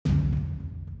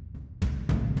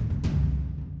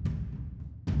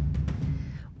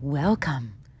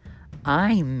Welcome.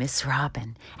 I'm Miss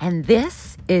Robin, and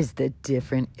this is the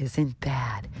Different Isn't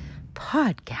Bad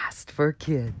podcast for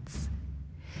kids.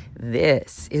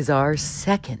 This is our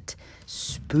second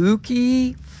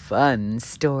spooky, fun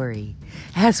story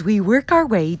as we work our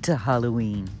way to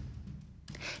Halloween.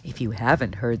 If you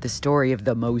haven't heard the story of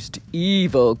the most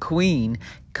evil queen,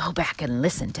 go back and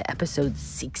listen to episode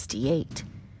 68.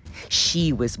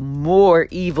 She was more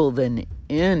evil than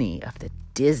any of the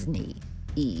Disney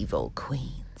evil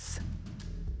queens.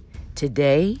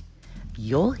 Today,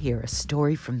 you'll hear a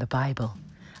story from the Bible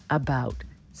about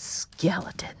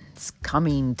skeletons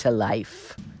coming to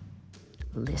life.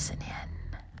 Listen in.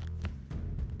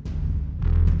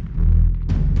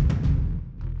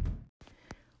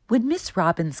 When Miss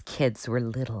Robin's kids were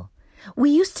little, we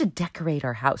used to decorate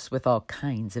our house with all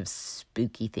kinds of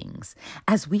spooky things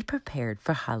as we prepared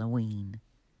for Halloween.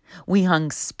 We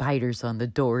hung spiders on the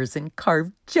doors and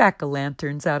carved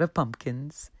jack-o'-lanterns out of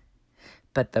pumpkins.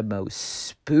 But the most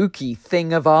spooky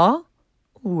thing of all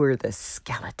were the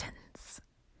skeletons.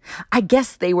 I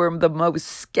guess they were the most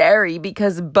scary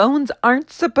because bones aren't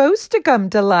supposed to come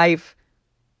to life.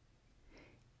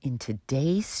 In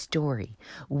today's story,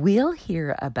 we'll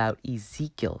hear about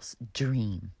Ezekiel's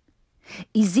dream.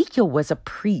 Ezekiel was a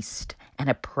priest and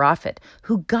a prophet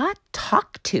who God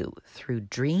talked to through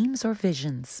dreams or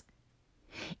visions.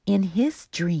 In his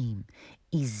dream,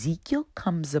 Ezekiel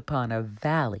comes upon a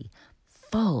valley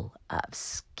full of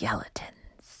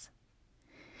skeletons.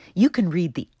 You can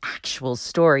read the actual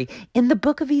story in the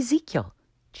book of Ezekiel,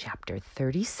 chapter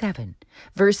 37,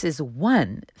 verses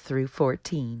 1 through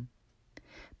 14.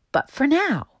 But for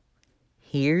now,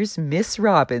 here's Miss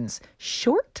Robin's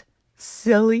short,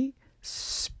 silly,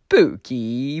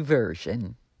 spooky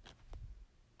version.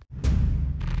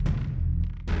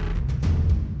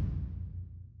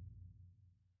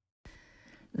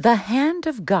 The hand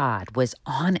of God was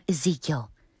on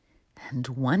Ezekiel, and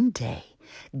one day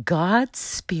God's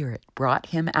Spirit brought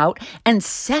him out and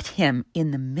set him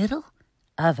in the middle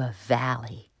of a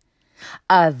valley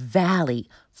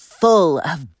full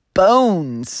of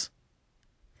bones.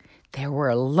 There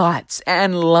were lots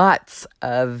and lots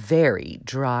of very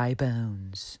dry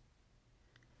bones.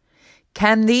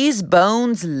 "Can these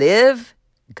bones live?"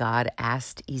 God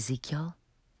asked Ezekiel.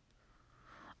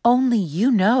 "Only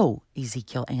you know,"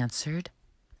 Ezekiel answered.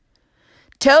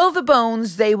 "Tell the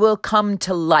bones they will come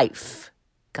to life,"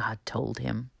 God told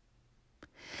him.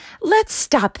 Let's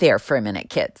stop there for a minute,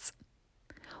 kids.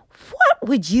 What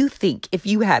would you think if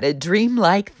you had a dream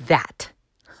like that?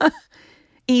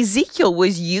 Ezekiel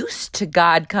was used to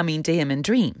God coming to him in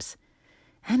dreams,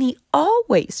 and he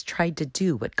always tried to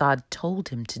do what God told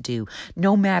him to do,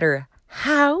 no matter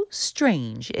how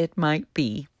strange it might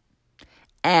be.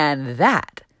 And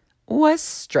that was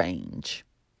strange.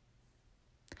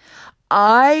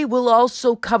 "I will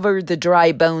also cover the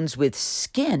dry bones with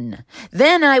skin.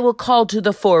 Then I will call to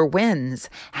the four winds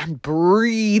and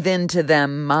breathe into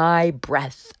them my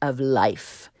breath of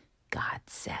life," God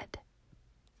said.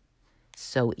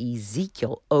 So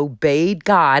Ezekiel obeyed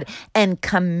God and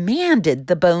commanded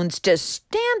the bones to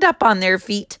stand up on their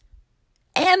feet.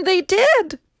 And they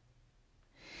did.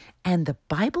 And the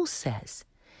Bible says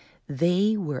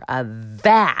they were a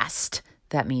vast,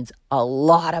 that means a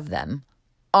lot of them,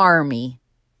 army.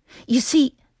 You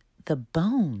see, the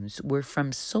bones were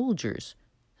from soldiers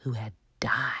who had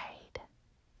died.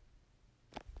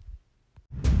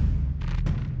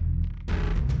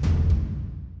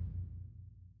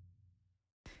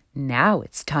 Now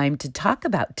it's time to talk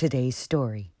about today's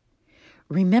story.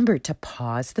 Remember to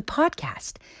pause the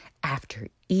podcast after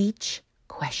each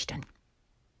question.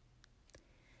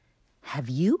 Have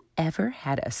you ever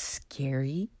had a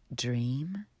scary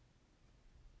dream?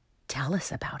 Tell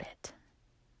us about it.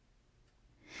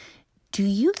 Do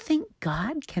you think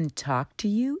God can talk to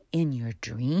you in your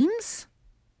dreams?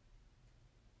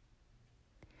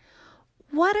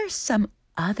 What are some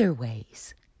other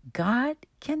ways God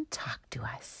can talk to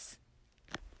us?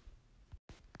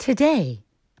 Today,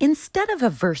 instead of a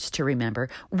verse to remember,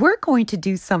 we're going to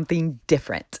do something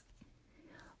different.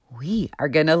 We are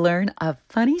going to learn a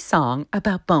funny song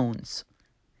about bones.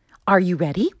 Are you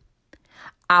ready?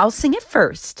 I'll sing it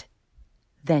first.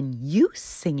 Then you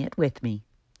sing it with me.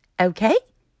 Okay?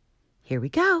 Here we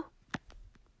go.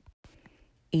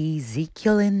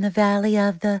 Ezekiel in the valley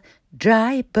of the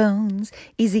dry bones.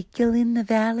 Ezekiel in the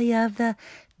valley of the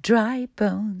dry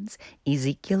bones.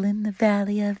 Ezekiel in the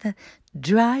valley of the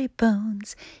dry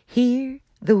bones. Hear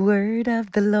the word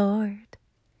of the Lord.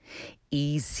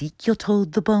 Ezekiel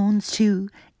told the bones to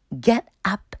get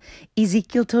up.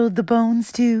 Ezekiel told the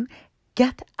bones to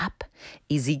get up.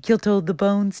 Ezekiel told the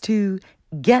bones to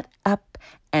get up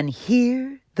and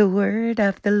hear the word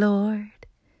of the Lord.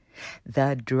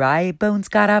 The dry bones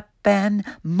got up and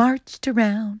marched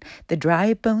around. The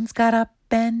dry bones got up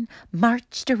and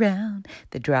marched around.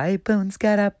 The dry bones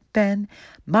got up and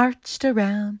marched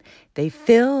around. They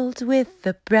filled with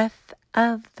the breath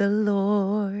of the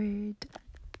Lord.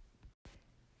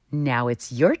 Now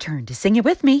it's your turn to sing it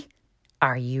with me.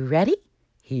 Are you ready?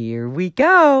 Here we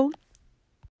go.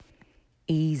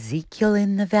 Ezekiel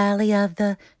in the valley of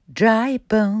the dry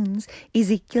bones.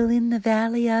 Ezekiel in the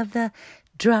valley of the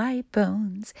dry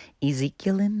bones.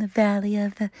 Ezekiel in the valley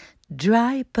of the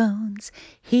dry bones.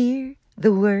 Hear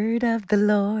the word of the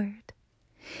Lord.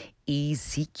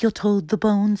 Ezekiel told the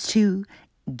bones to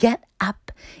get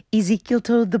up. Ezekiel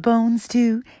told the bones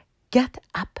to get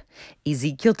up.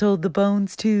 Ezekiel told the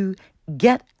bones to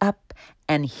get up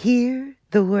and hear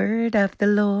the word of the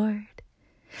Lord.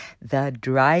 The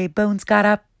dry bones got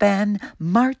up and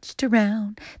marched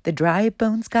around. The dry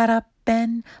bones got up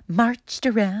and marched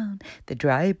around. The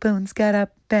dry bones got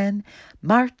up and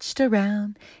marched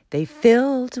around. They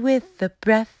filled with the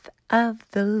breath of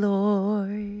the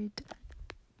Lord.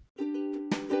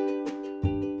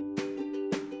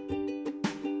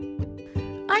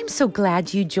 I'm so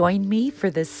glad you joined me for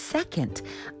the second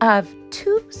of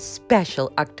 2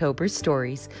 special October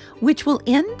stories, which will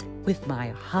end with my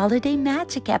Holiday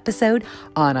Magic episode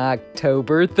on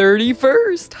October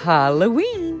 31st,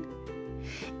 Halloween.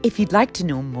 If you'd like to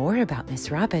know more about Miss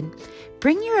Robin,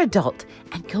 bring your adult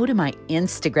and go to my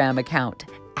Instagram account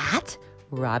at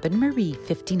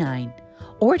RobinMarie59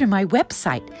 or to my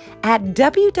website at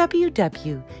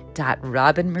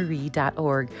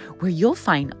www.robinmarie.org, where you'll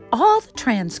find all the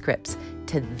transcripts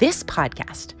to this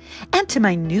podcast and to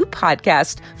my new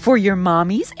podcast for your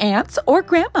mommies, aunts, or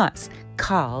grandmas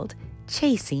called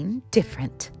Chasing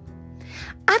Different.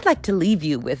 I'd like to leave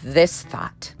you with this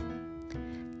thought.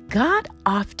 God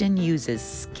often uses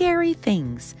scary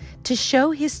things to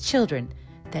show his children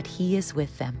that he is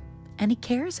with them and he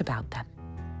cares about them.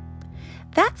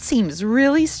 That seems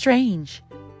really strange,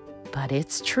 but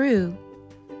it's true.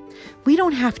 We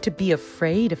don't have to be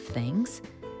afraid of things.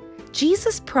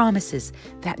 Jesus promises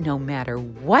that no matter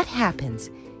what happens,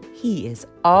 he is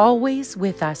always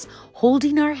with us,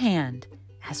 holding our hand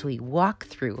as we walk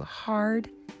through hard,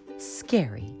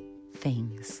 scary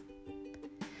things.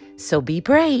 So be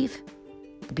brave,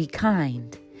 be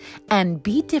kind, and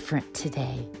be different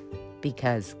today,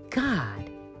 because God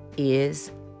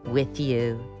is with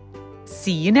you.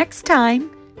 See you next time.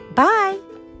 Bye.